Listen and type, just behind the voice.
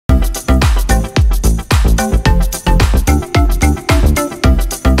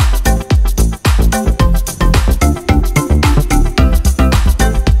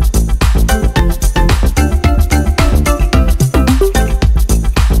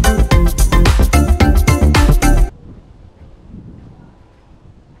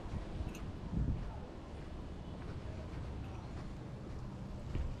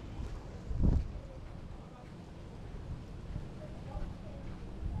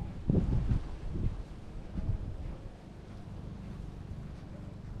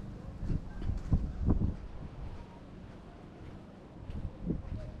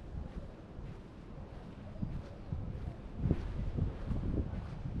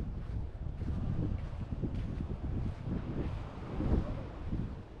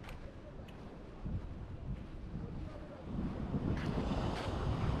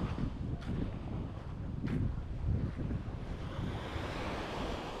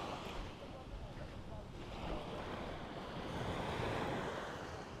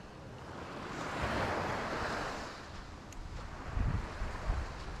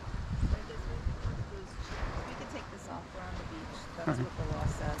That's what the law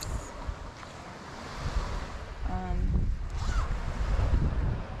says.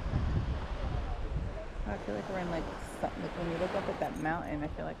 I feel like we're in like when you look up at that mountain, I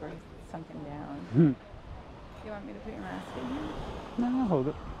feel like we're sunken down. Do you want me to put your mask in here? No, I'll hold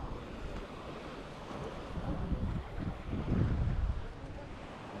it.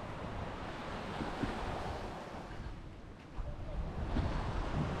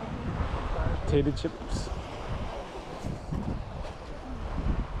 Potato chips.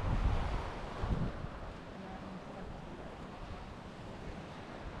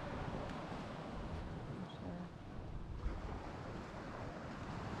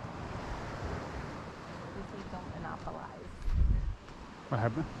 What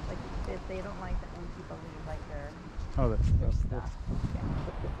happened? Like, they don't like that when people leave, like, their That's stuff. Yeah,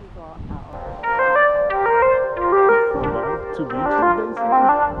 but this is all our... two beaches,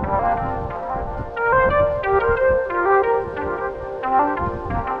 basically.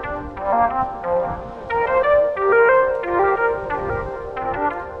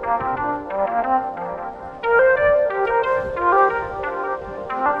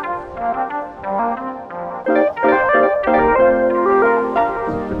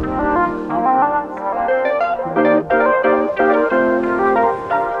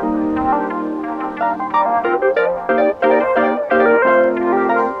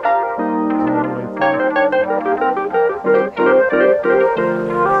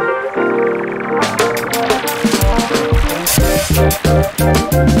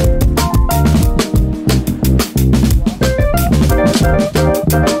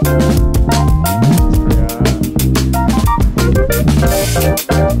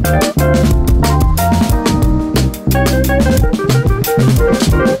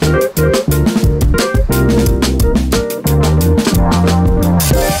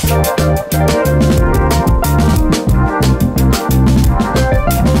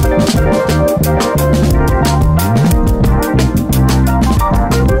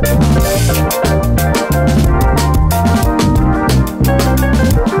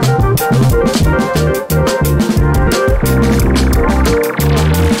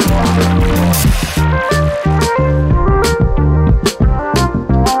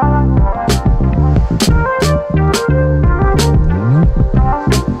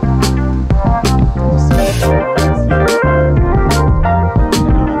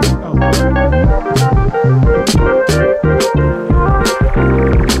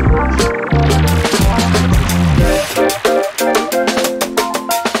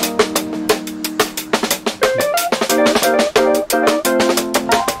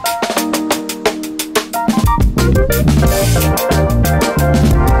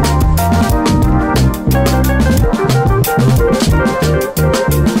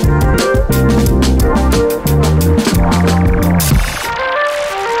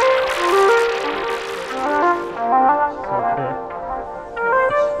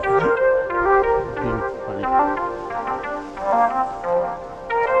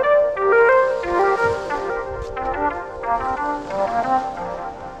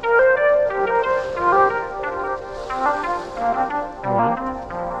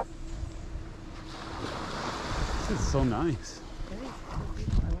 This is so nice.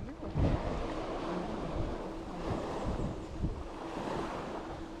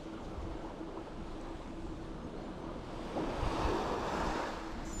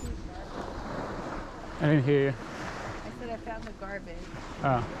 I didn't hear you. I said I found the garbage.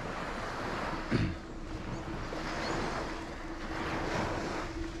 Oh.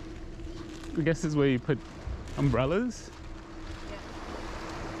 I guess this is where you put umbrellas.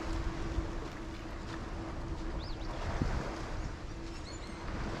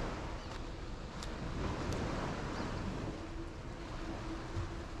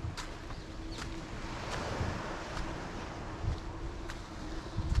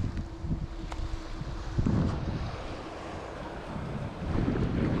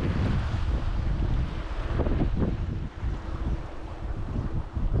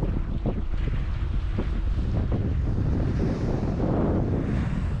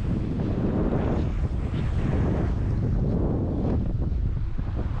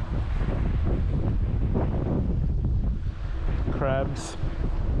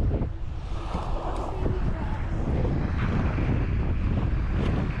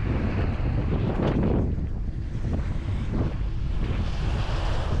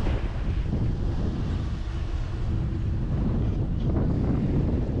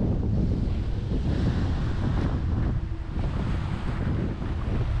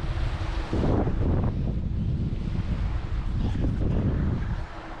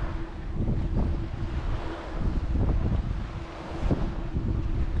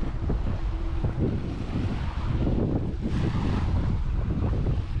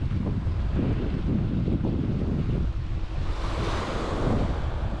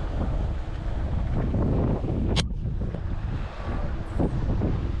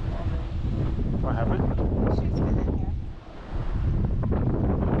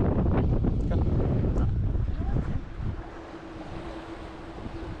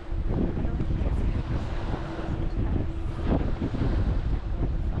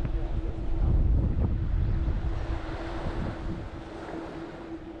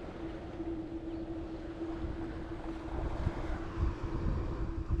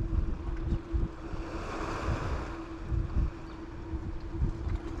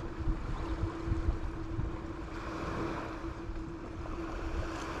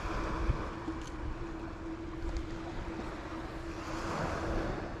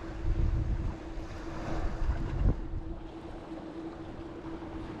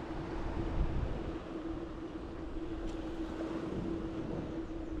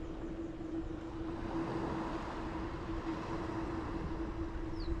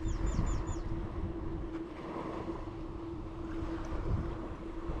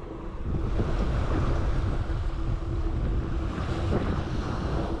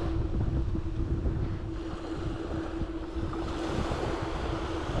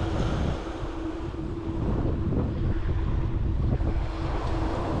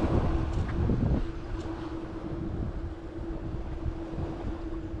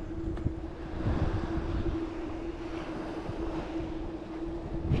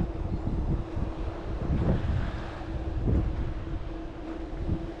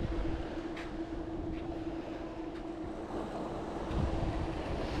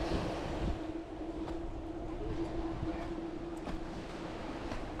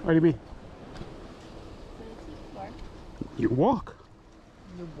 What do you mean? You walk.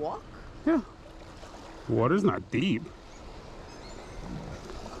 You walk? Yeah. Water's not deep.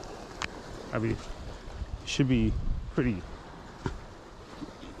 I mean, it should be pretty.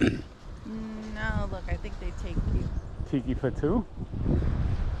 No, look, I think they take you. Tiki for two?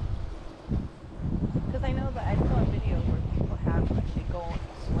 Because I know that I saw a video where people have, like, they go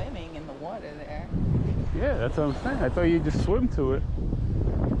swimming in the water there. Yeah, that's what I'm saying. I thought you just swim to it.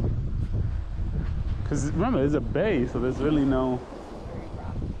 Because remember, there's a bay, so there's really no. Very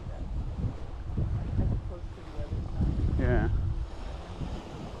rocky then. As opposed to the other side. Yeah.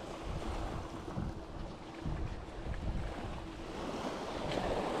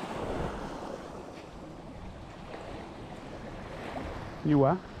 You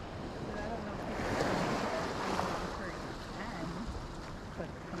what? But I don't know if people per 10, but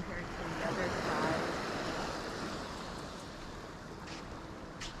compared to the other side.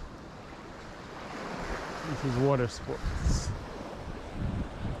 This is water sports.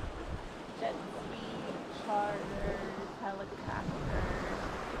 Jet ski, charters, helicopters.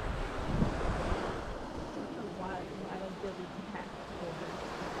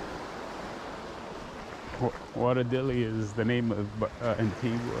 Water Dilly is the name of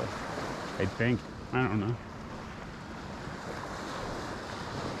Antigua, I think. I don't know.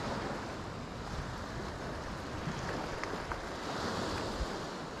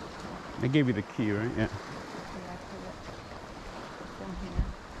 They gave you the key, right? Yeah. From here.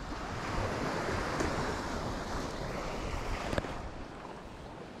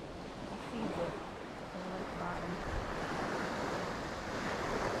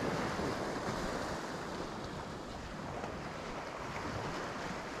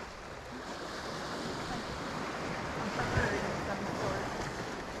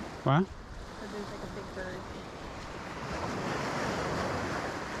 What? So there's like a big bird.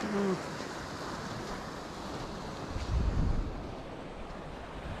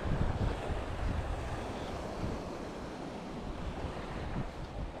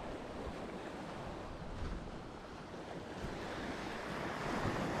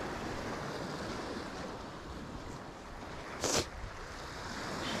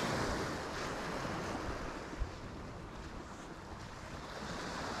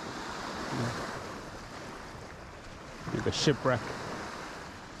 Like a shipwreck.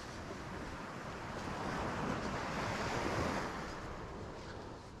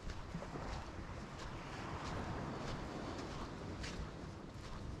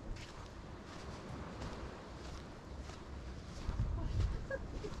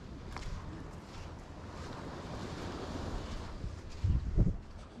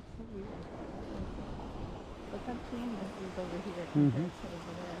 Look how clean this is over here compared Mhm. to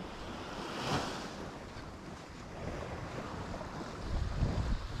over there.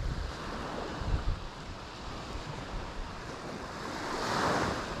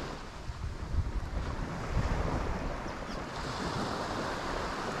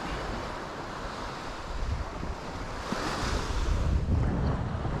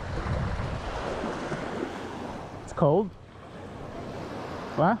 It's cold.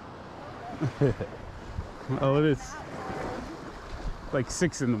 What? Oh, it is like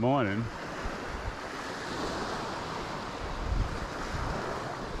 6 in the morning.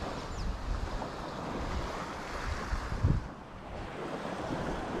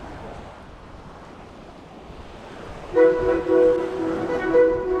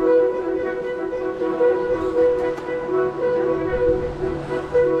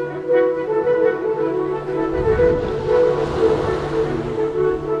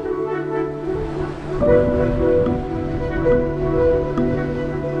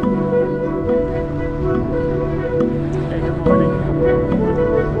 Hey, good morning.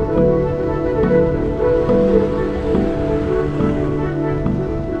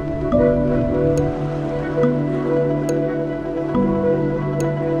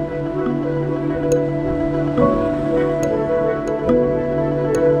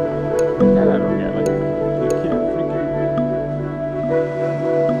 That I don't get. Like, you can't freaking.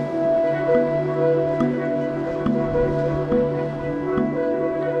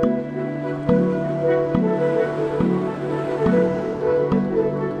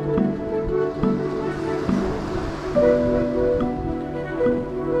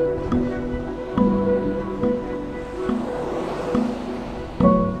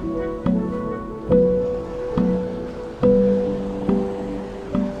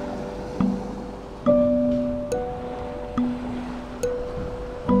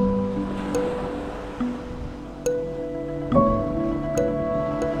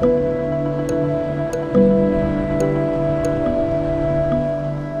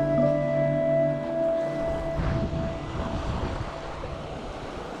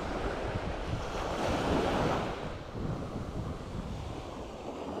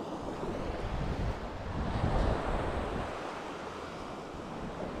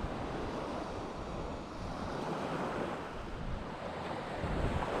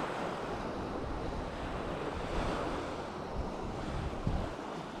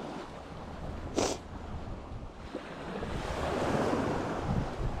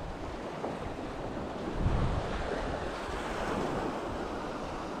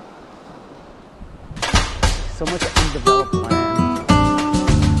 so much undeveloped land.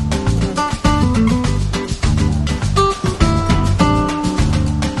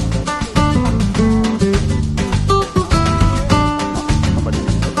 Somebody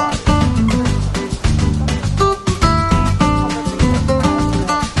needs to buy it.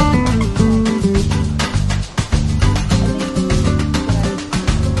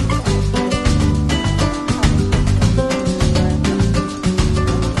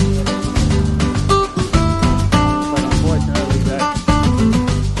 But unfortunately, that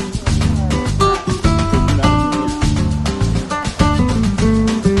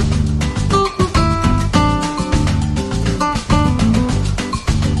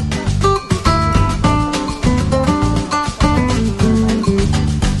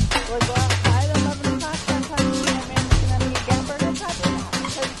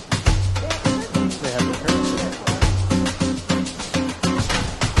they have the curse.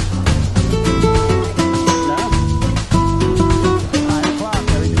 9 o'clock,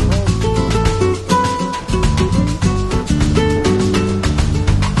 everything closed.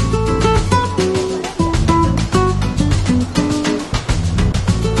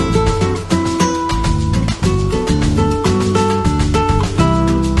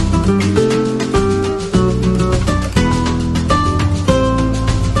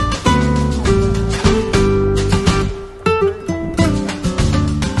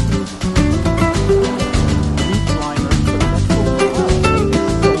 Beach liners, but that's so far.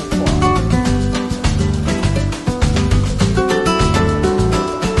 It's so far.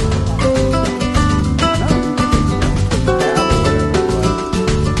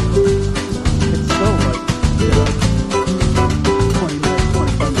 It's still like, 20 minutes,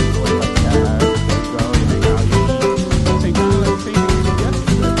 25 minutes away like that. You go, you hang out, you eat. Same kind of like same thing you did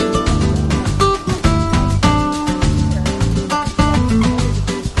yesterday.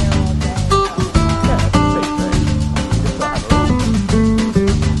 Yeah, it's the same thing. You still have a room.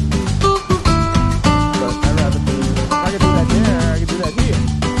 But I'd rather be, I could do that there, I could do that here.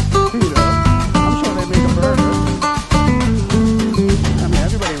 You know, I'm sure they make a burger. I mean,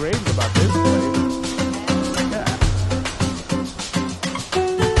 everybody raves about this place. Yeah.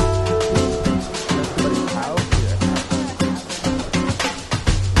 That's somebody's house here.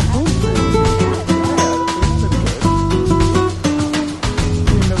 Food's pretty good. Yeah, the food's pretty good. I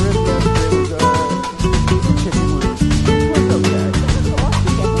mean, the ribs yesterday was good. The chicken was okay.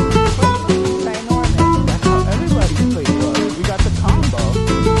 That's how everybody's place was. We got the combo.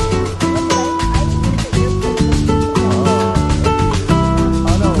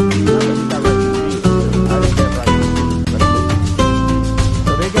 Oh no, remember he got rice and beans too. I didn't get rice and beans.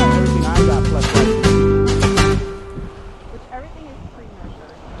 So they got everything I got plus rice and Which everything is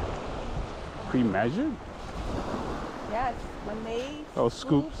pre-measured. beans. Pre-measured? Yes, when they Oh,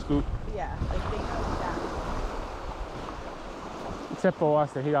 scoop. Yeah, like they know that. Except for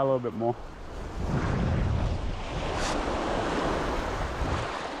us, he got a little bit more.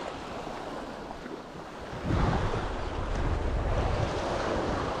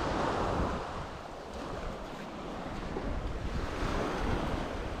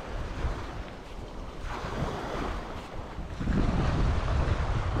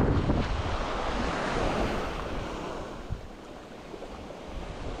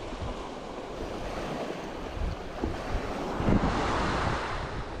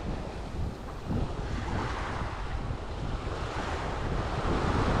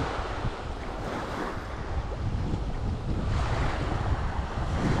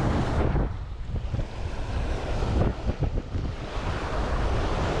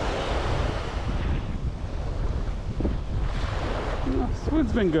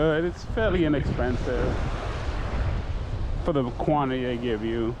 Food's been good. It's fairly inexpensive for the quantity they give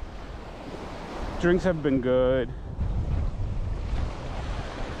you. Drinks have been good.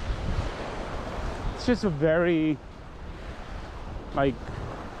 It's just a very like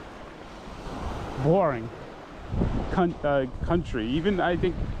boring country. Even I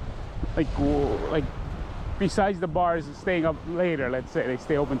think like besides the bars staying up later, let's say they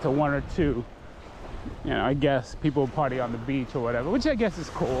stay open till 1 or 2. You know, I guess people party on the beach or whatever, which I guess is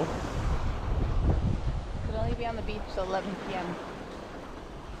cool. Could only be on the beach till 11 p.m.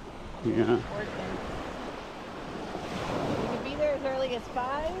 Yeah. Working. You could be there as early as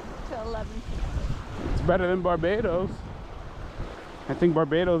 5 to 11 p.m. It's better than Barbados. I think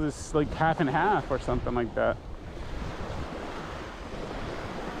Barbados is like half and half or something like that.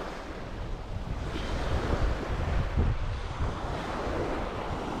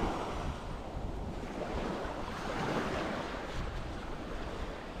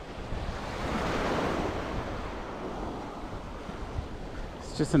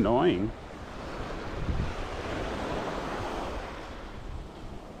 It's just annoying.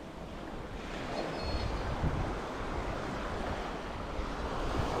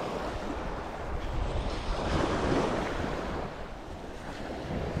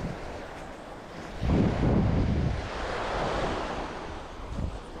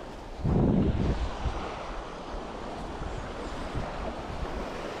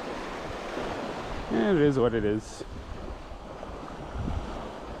 it is what it is.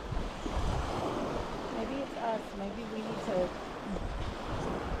 Maybe it's us. Maybe we need to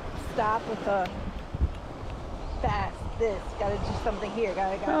stop with the fast. This gotta do something here.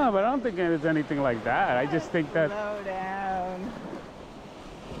 Gotta. No, but I don't think it's anything like that. I just think that Slow down.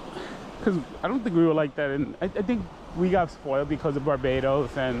 because I don't think we were like that, and I think we got spoiled because of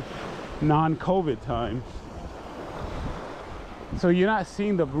Barbados and non-COVID time. So you're not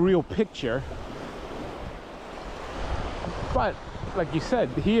seeing the real picture. But like you said,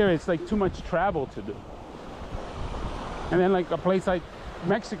 here it's like too much travel to do. And then like a place like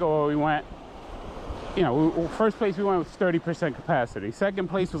Mexico where we went, you know, first place we went was 30% capacity. Second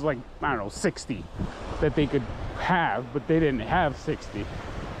place was like, I don't know, 60 that they could have, but they didn't have 60.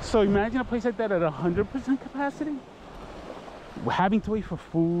 So imagine a place like that at 100% capacity? Having to wait for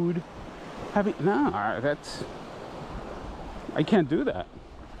food, I can't do that.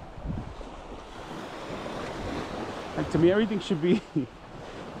 Like, to me, everything should be, you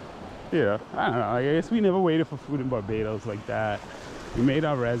know, I don't know, I guess we never waited for food in Barbados like that. We made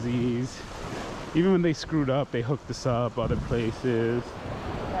our resis. Even when they screwed up, they hooked us up other places.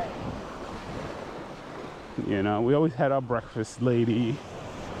 Right. You know, we always had our breakfast lady.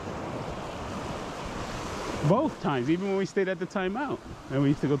 Both times, even when we stayed at the timeout. And we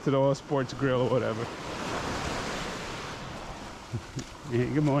used to go to the All Sports Grill or whatever. Hey,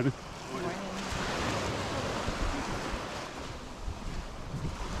 good morning. Good morning.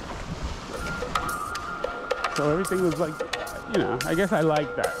 So everything was like, you know, I guess I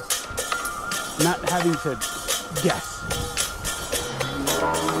like that. Not having to guess.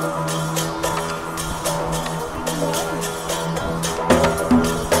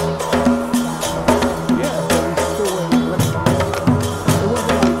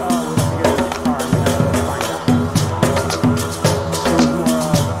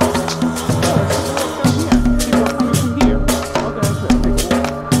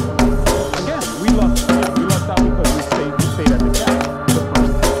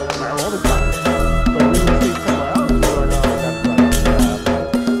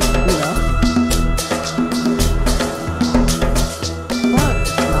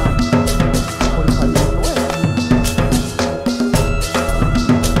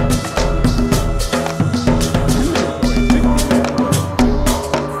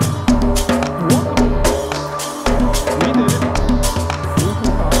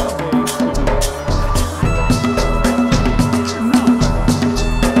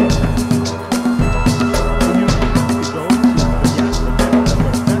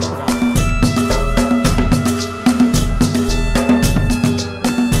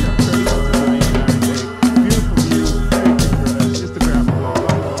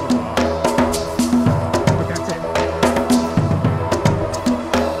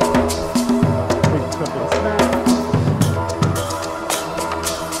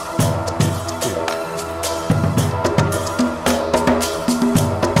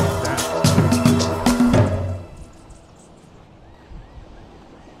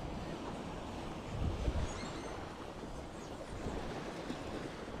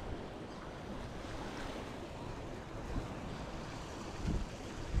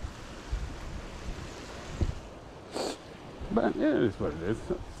 But it is what it is.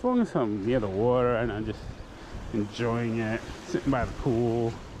 As long as I'm near the water and I'm just enjoying it, sitting by the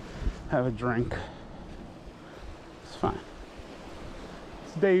pool, have a drink, it's fine.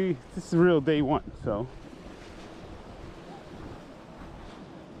 This is real day one, so.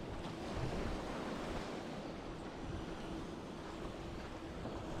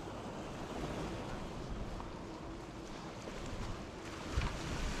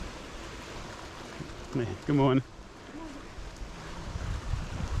 Hey, good morning.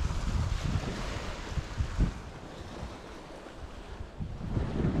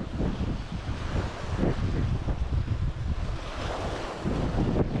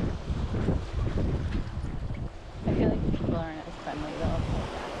 I feel like people aren't as friendly though.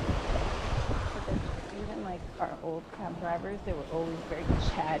 Because even like our old cab drivers, they were always very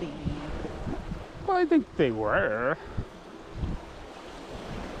chatty. Well, I think they were.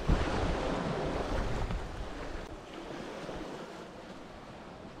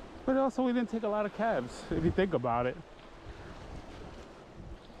 But also, we didn't take a lot of cabs, if you think about it.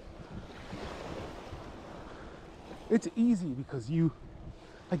 It's easy because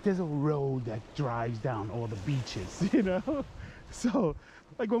like, there's a road that drives down all the beaches, you know? So,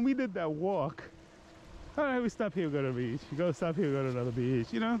 like, when we did that walk, all right, we stop here, go to the beach. We go stop here, go to another beach,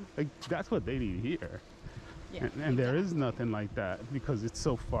 you know? Like, that's what they need here. Yeah, And there is nothing like that because it's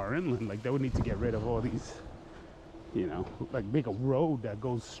so far inland. Like, they would need to get rid of all these, you know, like make a road that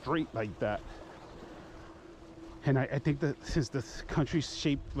goes straight like that. And I think that since the country's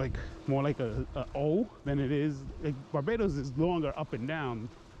shaped like more like a O than it is, like Barbados is longer up and down,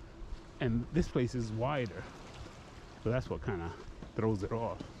 and this place is wider. So that's what kind of throws it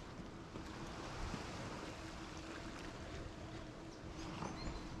off.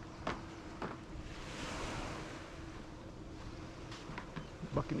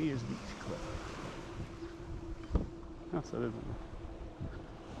 Buccaneers Beach Club. Oh, so there's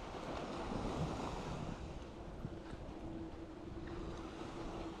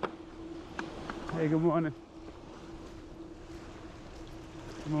Hey, good morning.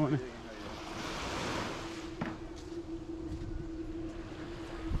 Good morning.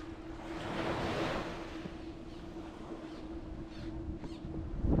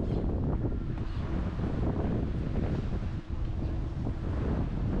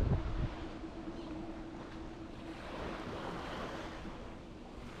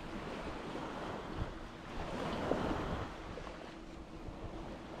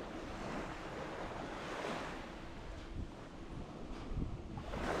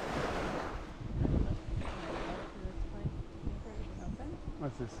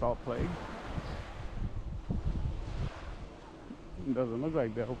 What's this, Salt Plague? It doesn't look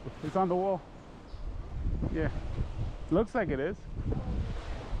like that. It's on the wall. Yeah. Looks like it is.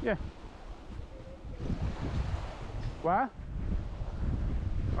 Yeah. What?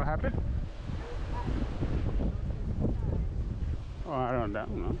 What happened? Oh, I don't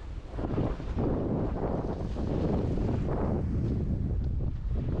know.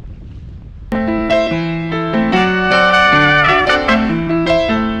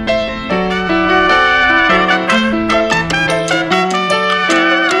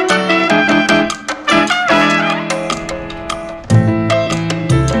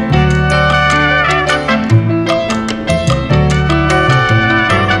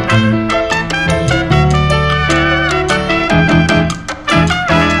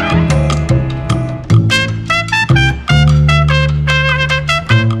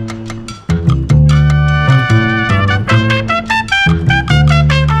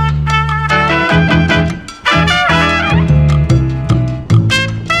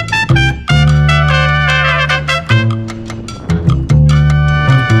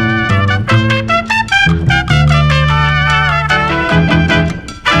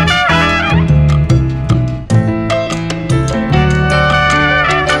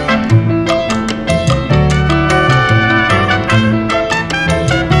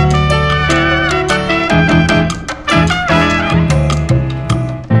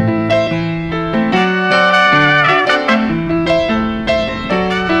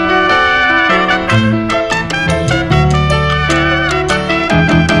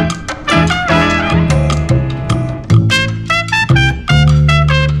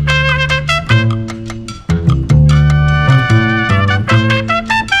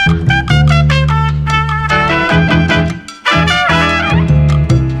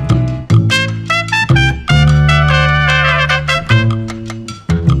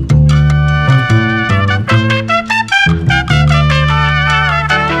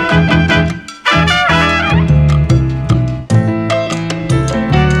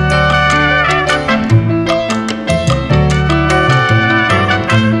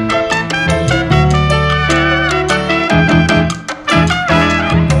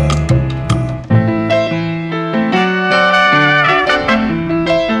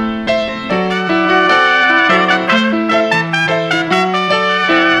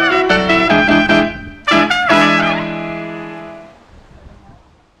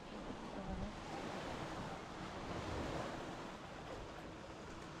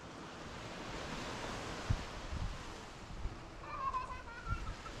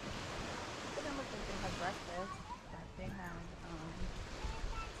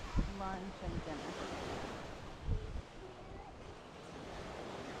 Lunch and dinner.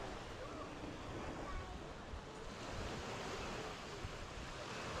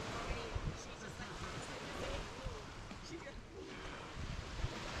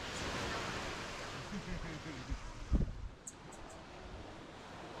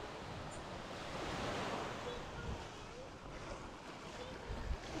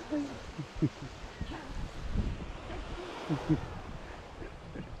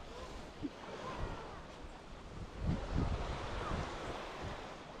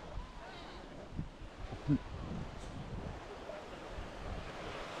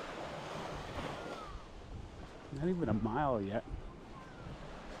 Not even a mile yet.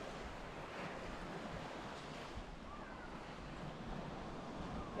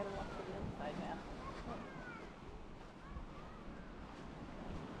 Gotta walk to the other side now.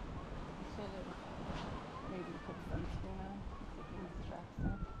 Should have maybe put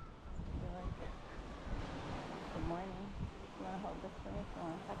Okay,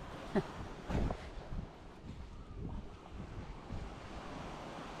 hold on a sec.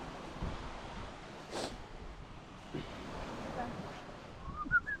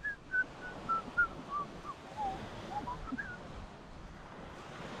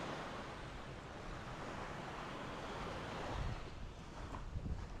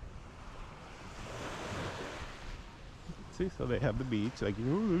 See, so they have the beach. Like,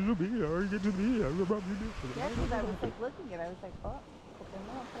 oh, there's a beach. I already get to the beach. I'm about to do Yeah, because I was like looking at it, I was like, oh, but then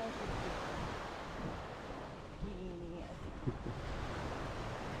no price is yes.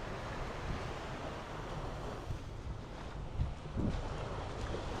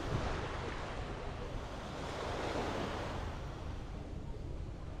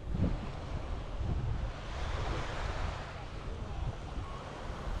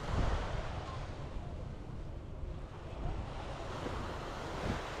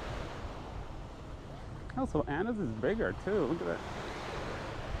 Also, Anna's is bigger too. Look at that.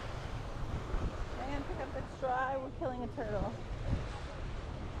 And pick up that straw. We're killing a turtle.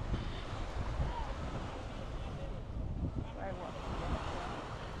 Where I walked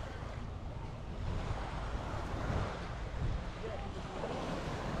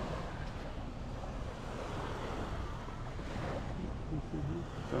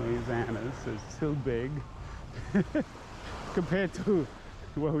So here's Anna's. It's still big compared to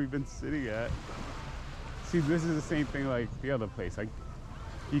where we've been sitting at. See, this is the same thing like the other place. Like,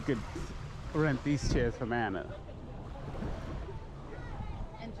 you could rent these chairs from Anna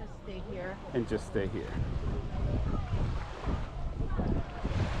and just stay here. and just stay here.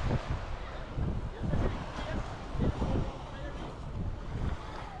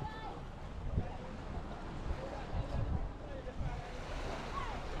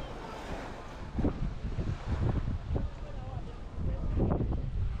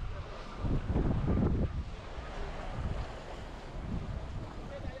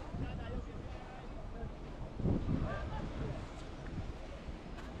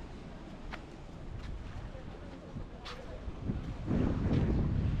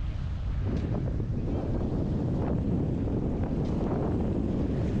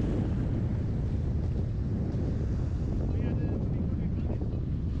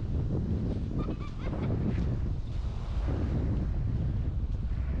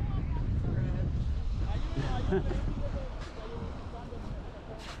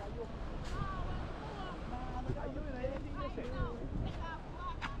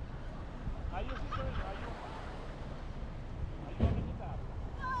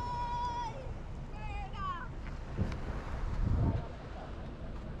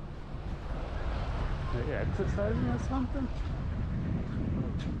 Are they exercising or something?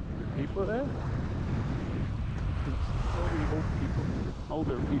 People there? Only old people,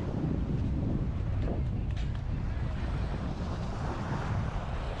 older people.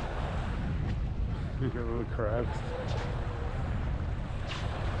 Look at little crabs.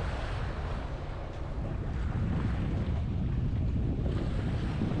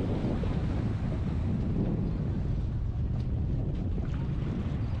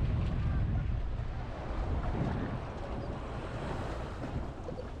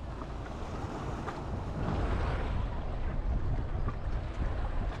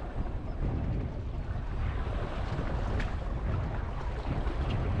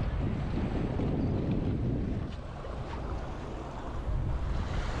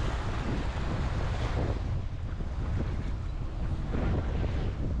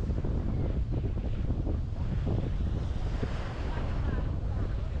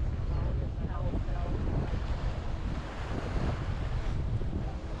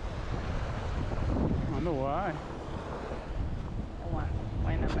 I wonder why.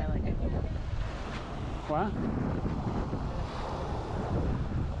 Why not buy like a What?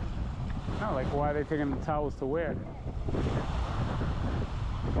 No, like why are they taking the towels to wear?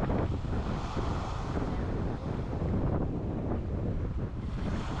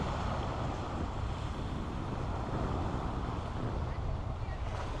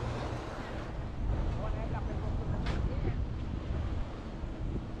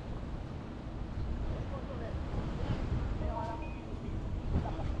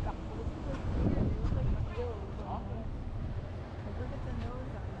 Look at the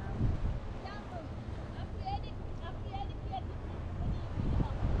nose on them.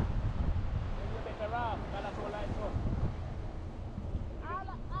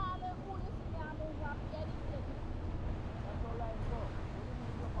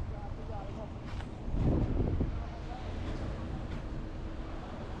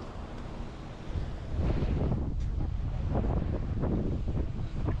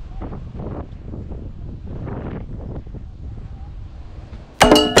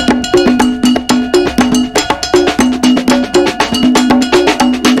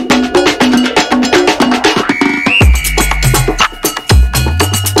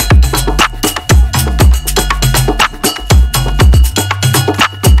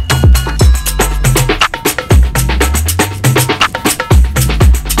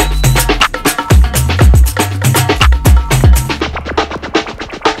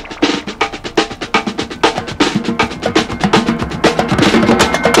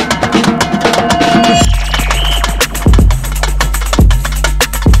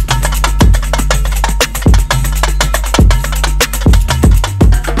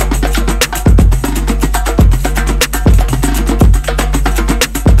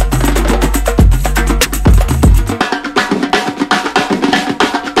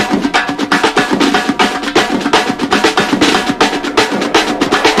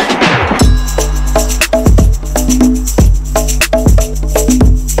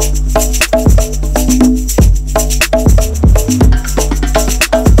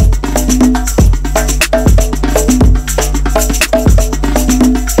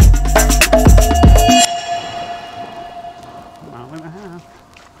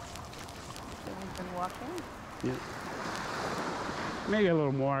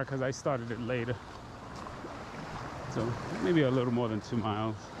 car because I started it later. So maybe a little more than 2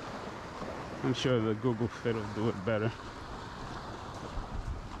 miles. I'm sure the Google Fit will do it better.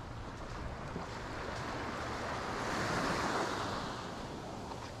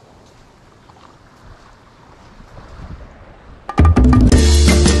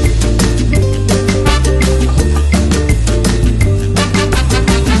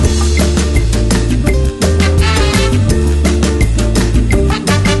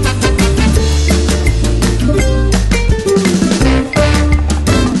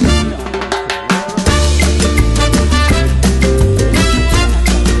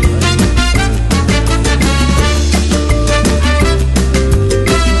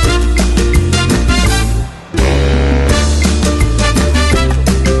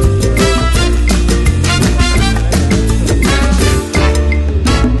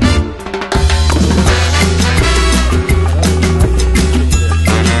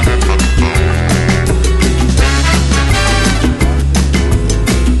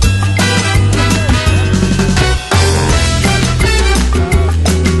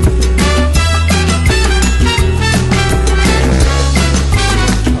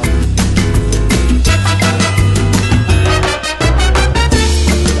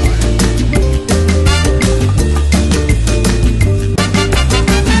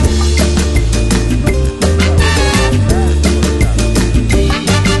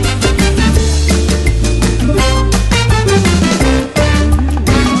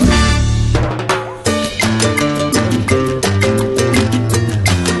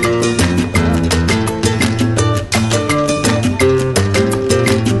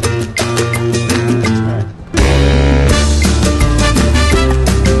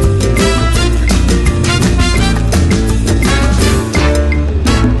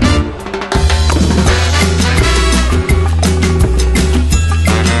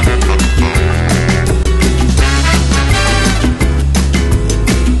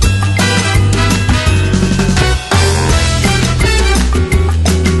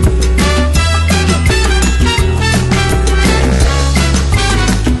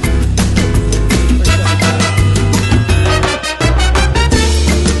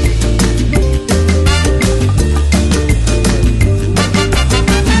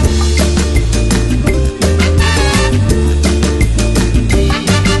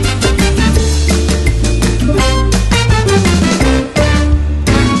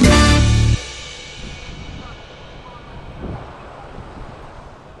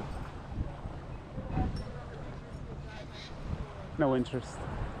 No interest.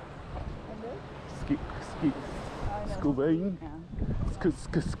 Scuba.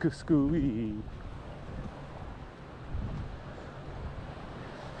 Scooby.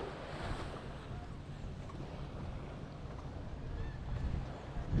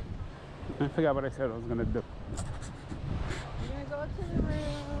 I forgot what I said I was gonna do. We're gonna go to the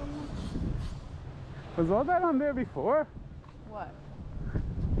room. Was all that on there before? What?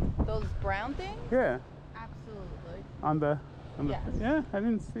 Those brown things? Yeah. Absolutely. On the Yes. yeah, I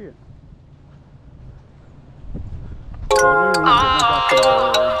didn't see it.